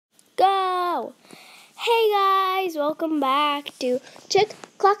Hey guys, welcome back to Chick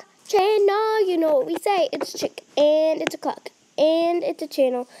Clock Channel. You know what we say, it's Chick and it's a clock and it's a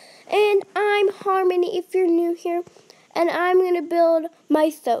channel. And I'm Harmony if you're new here, and I'm going to build my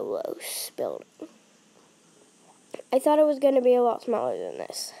Tholos building. I thought it was going to be a lot smaller than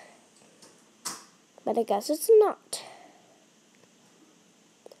this, but I guess it's not.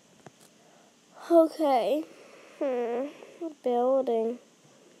 Okay, building.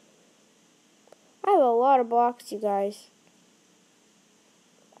 I have a lot of blocks, you guys.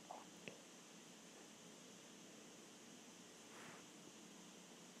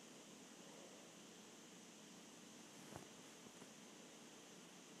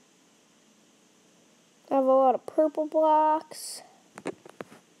 I have a lot of purple blocks.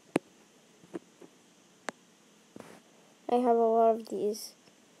 I have a lot of these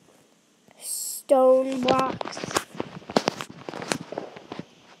stone blocks.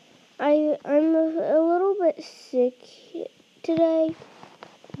 I'm a little bit sick today.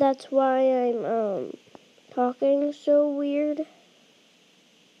 That's why I'm talking so weird.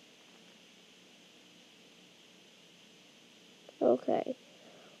 Okay,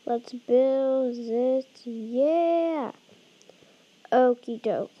 let's build this. Yeah. Okie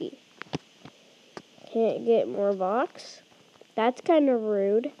dokie. Can't get more blocks. That's kind of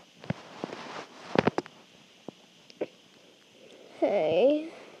rude. Hey.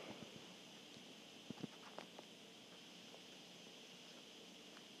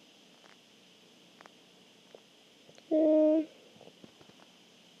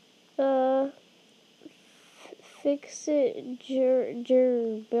 Fix it, your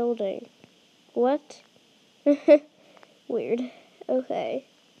building. What? Weird. Okay.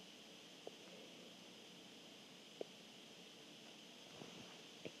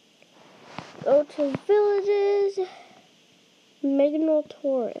 Go to villages.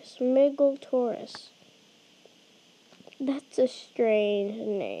 Migletaurus. That's a strange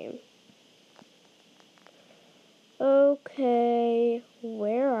name. Okay,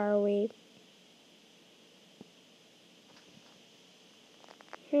 where are we?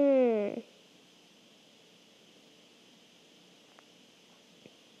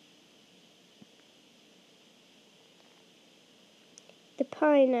 The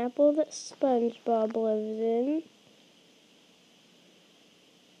pineapple that SpongeBob lives in.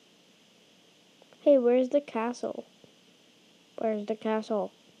 Hey, where's the castle? Where's the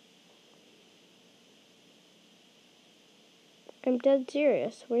castle? I'm dead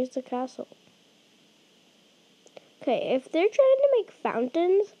serious. Where's the castle? Okay, if they're trying to make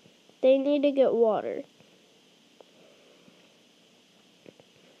fountains, they need to get water.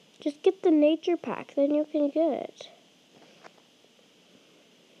 Just get the nature pack, then you can get it.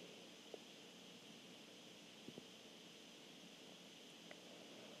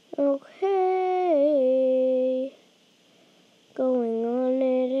 Okay. Going on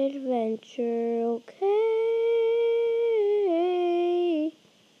an adventure, okay.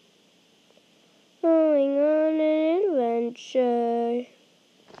 Going on an adventure.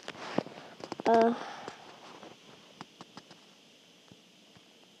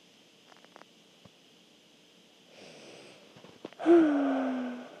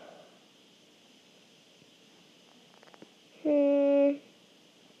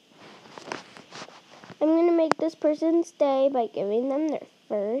 I'm going to make this person stay by giving them their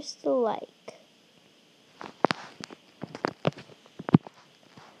first like.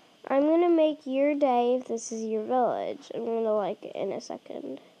 I'm going to make your day if this is your village. I'm going to like it in a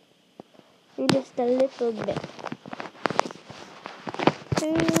second. In just a little bit.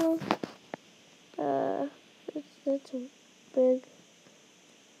 That's big.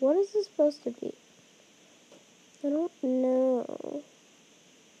 What is this supposed to be? I don't know.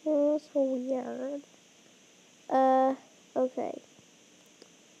 Oh, so weird. Okay.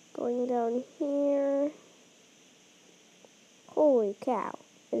 Going down here. Holy cow.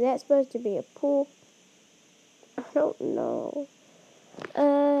 Is that supposed to be a pool? I don't know.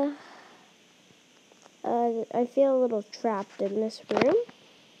 I feel a little trapped in this room.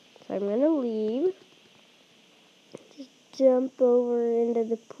 So I'm gonna leave. Just jump over into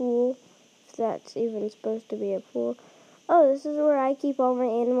the pool. If that's even supposed to be a pool. Oh, this is where I keep all my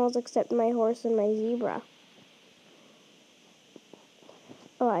animals except my horse and my zebra.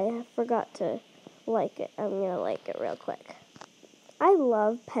 Oh, I forgot to like it. I'm going to like it real quick. I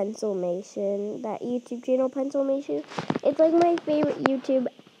love Pencilmation, that YouTube channel, Pencilmation. It's like my favorite YouTube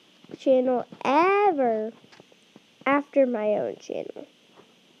channel ever after my own channel.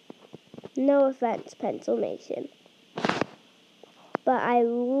 No offense, Pencilmation. But I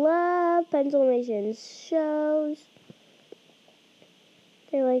love Pencilmation's shows.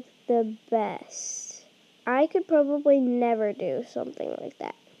 They're like the best. I could probably never do something like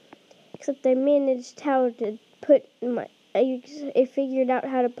that. Except I managed how to put I figured out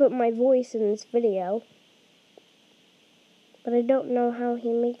how to put my voice in this video. But I don't know how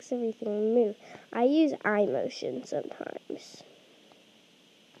he makes everything move. I use iMotion sometimes.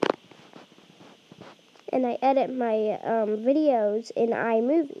 And I edit my videos in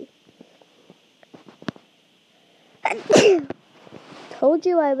iMovie. Told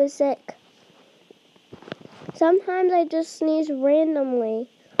you I was sick. Sometimes I just sneeze randomly,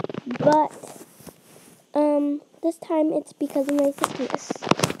 but this time it's because of my sickness.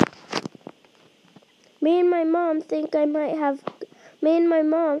 Me and my mom think we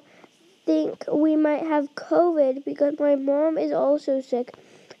might have COVID because my mom is also sick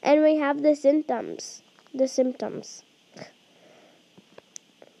and we have the symptoms.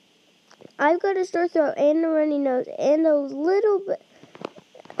 I've got a sore throat and a runny nose and a little bit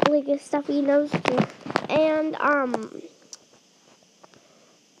like a stuffy nose too. And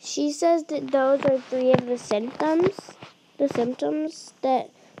she says that those are 3 of the symptoms that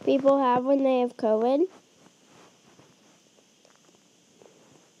people have when they have COVID.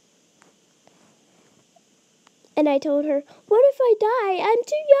 And I told her, what if I die? I'm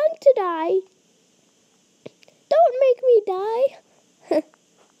too young to die. Don't make me die.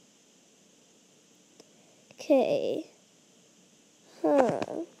 Okay.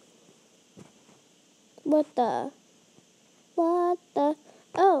 What the?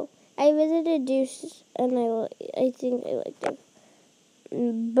 Oh, I visited Deuce and I think I liked him.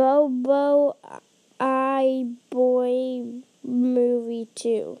 Bobo I Boy Movie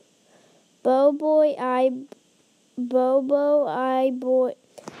 2. Bobo I Boy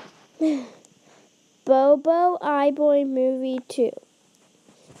Movie 2.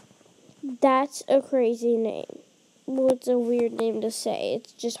 That's a crazy name. Well, it's a weird name to say.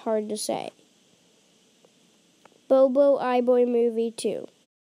 It's just hard to say. Bobo I Boy Movie 2.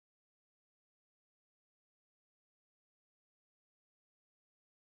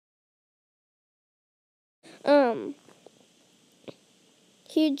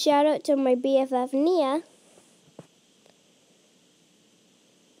 Huge shout out to my BFF Nia.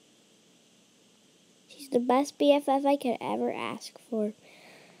 She's the best BFF I could ever ask for.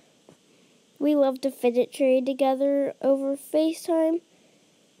 We love to fidget trade together over FaceTime,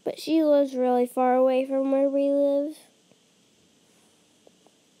 but she lives really far away from where we live.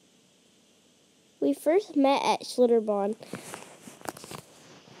 We first met at Schlitterbahn,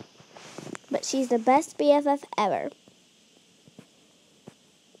 but she's the best BFF ever.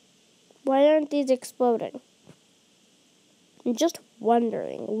 Why aren't these exploding? I'm just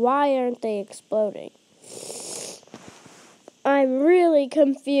wondering, why aren't they exploding? I'm really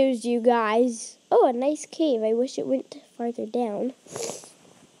confused, you guys. Oh, a nice cave. I wish it went farther down.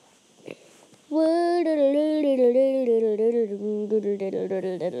 Ooh,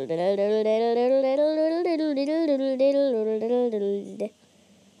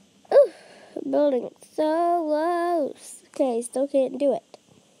 building so close. Okay, still can't do it.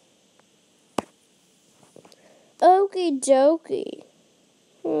 Okie dokie.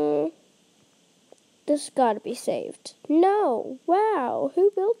 This gotta be saved. No! Wow!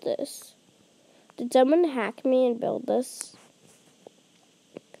 Who built this? Did someone hack me and build this?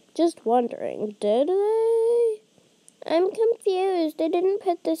 Just wondering. Did they? I'm confused. They didn't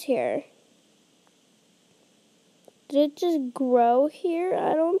put this here. Did it just grow here?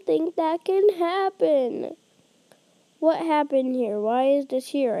 I don't think that can happen. What happened here? Why is this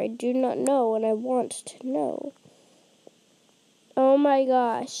here? I do not know and I want to know. Oh my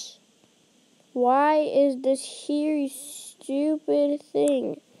gosh. Why is this here, you stupid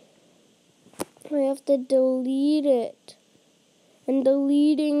thing? I have to delete it. And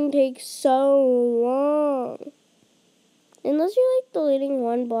deleting takes so long. Unless you're like deleting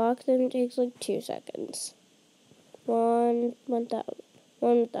one block, then it takes like 2 seconds. 1,000.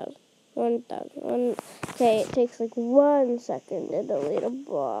 Okay, it takes like 1 second to delete a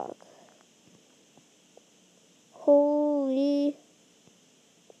block. Holy.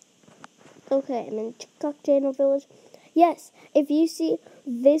 Okay, I'm in TikTok Channel Village. Yes, if you see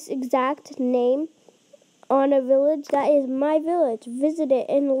this exact name on a village, that is my village. Visit it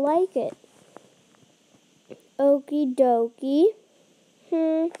and like it. Okie dokie.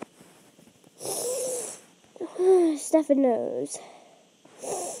 Stefan knows.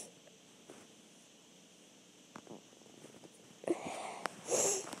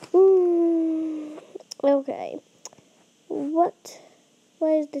 Okay.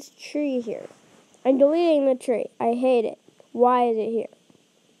 Why is this tree here? I'm deleting the tree. I hate it. Why is it here?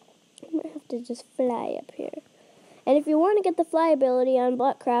 I might have to just fly up here. And if you want to get the fly ability on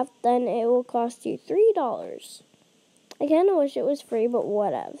Blockcraft, then it will cost you $3. I kind of wish it was free, but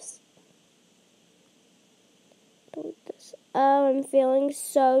whatevs. Delete this. Oh, I'm feeling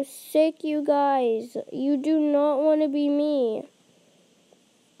so sick, you guys. You do not want to be me.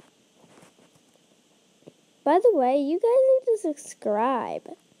 By the way, you guys need to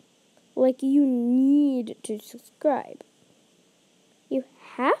subscribe. Like, you need to subscribe. You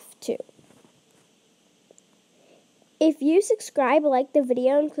have to. If you subscribe, like the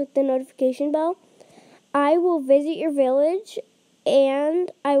video, and click the notification bell, I will visit your village,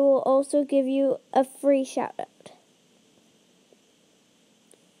 and I will also give you a free shout out.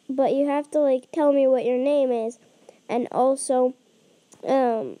 But you have to, like, tell me what your name is, and also,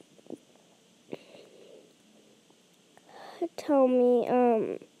 tell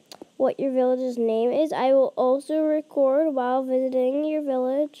me, what your village's name is. I will also record while visiting your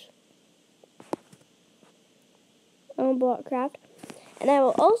village on Blockcraft. And I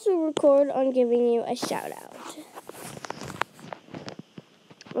will also record on giving you a shout out.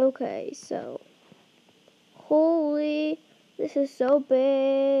 Okay, so holy, this is so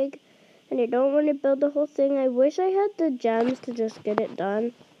big. And I don't want to build the whole thing. I wish I had the gems to just get it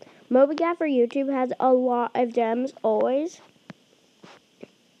done. MobiGaffer YouTube has a lot of gems always.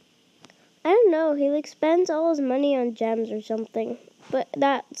 I don't know, he like spends all his money on gems or something. But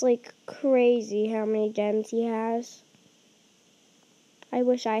that's like crazy how many gems he has. I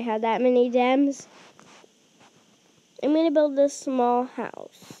wish I had that many gems. I'm going to build this small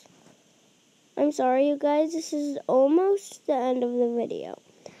house. I'm sorry, you guys, this is almost the end of the video.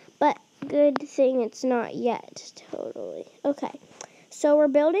 But good thing it's not yet, totally. Okay, so we're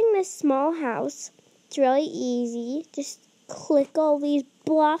building this small house. It's really easy. Just click all these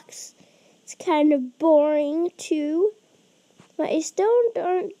blocks. It's kind of boring, too. But I still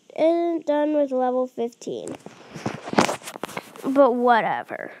isn't done with level 15. But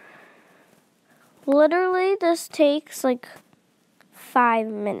whatever. Literally, this takes like 5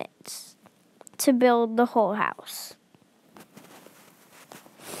 minutes to build the whole house.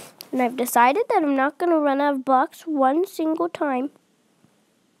 And I've decided that I'm not going to run out of blocks one single time.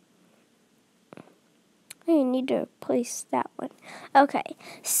 I need to replace that one. Okay,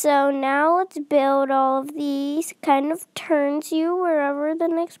 so now let's build all of these. Kind of turns you wherever the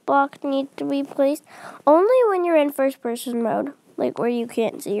next block needs to be placed. Only when you're in first person mode, like where you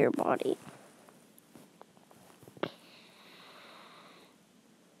can't see your body.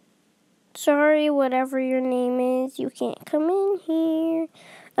 Sorry, whatever your name is, you can't come in here.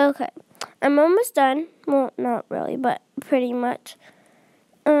 Okay, I'm almost done. Well, not really, but pretty much.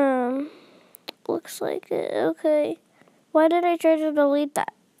 Looks like it. Okay. Why did I try to delete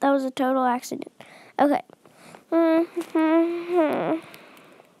that? That was a total accident. Okay.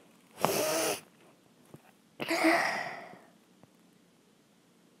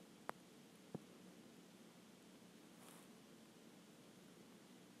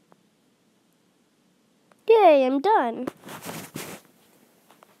 Yay, I'm done.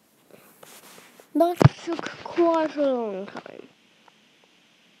 That took quite a long time.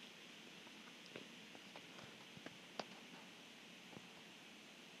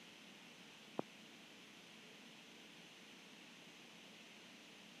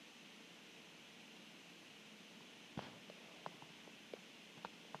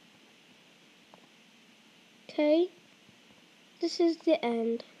 Okay, this is the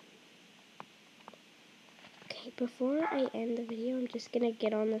end. Okay, before I end the video, I'm just gonna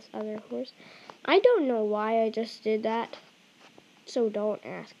get on this other horse. I don't know why I just did that, so don't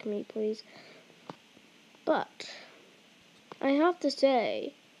ask me, please. But I have to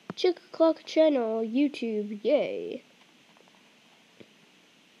say, Chick Clock Channel, YouTube, yay.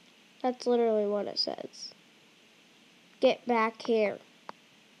 That's literally what it says. Get back here.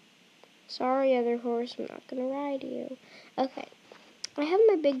 Sorry, other horse, I'm not gonna ride you. Okay, I have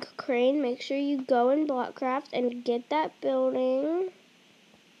my big crane. Make sure you go in Blockcraft and get that building.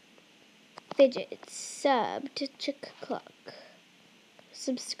 Fidget, sub to Chick Clock.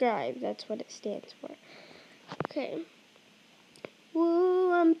 Subscribe, that's what it stands for. Okay.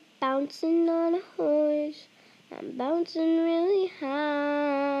 Woo, I'm bouncing on a horse. I'm bouncing really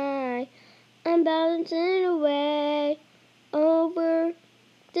high. I'm bouncing away over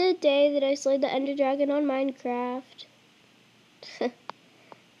the day that I slayed the Ender Dragon on Minecraft.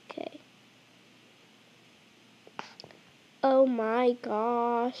 Okay. Oh my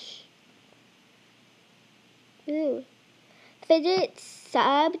gosh. Ooh. Fidget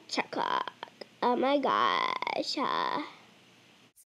sub Chick Clock. Oh my gosh.